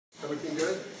looking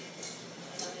good?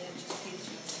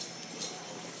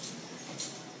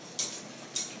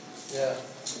 Yeah.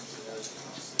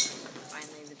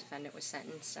 Finally, the defendant was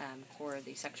sentenced for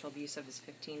the sexual abuse of his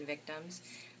 15 victims.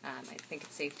 I think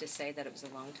it's safe to say that it was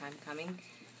a long time coming.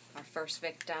 Our first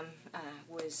victim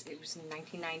was in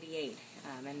 1998,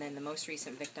 and then the most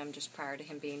recent victim just prior to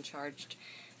him being charged.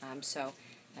 So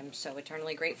I'm so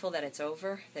eternally grateful that it's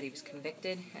over, that he was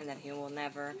convicted, and that he will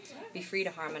never be free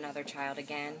to harm another child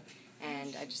again.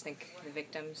 And I just think the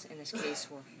victims in this case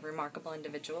were remarkable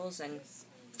individuals, and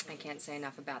I can't say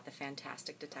enough about the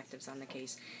fantastic detectives on the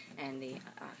case and the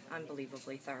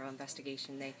unbelievably thorough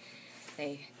investigation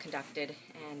they conducted.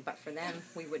 And but for them,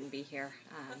 we wouldn't be here,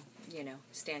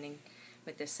 standing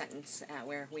with this sentence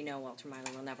where we know Walter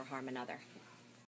Meyerle will never harm another.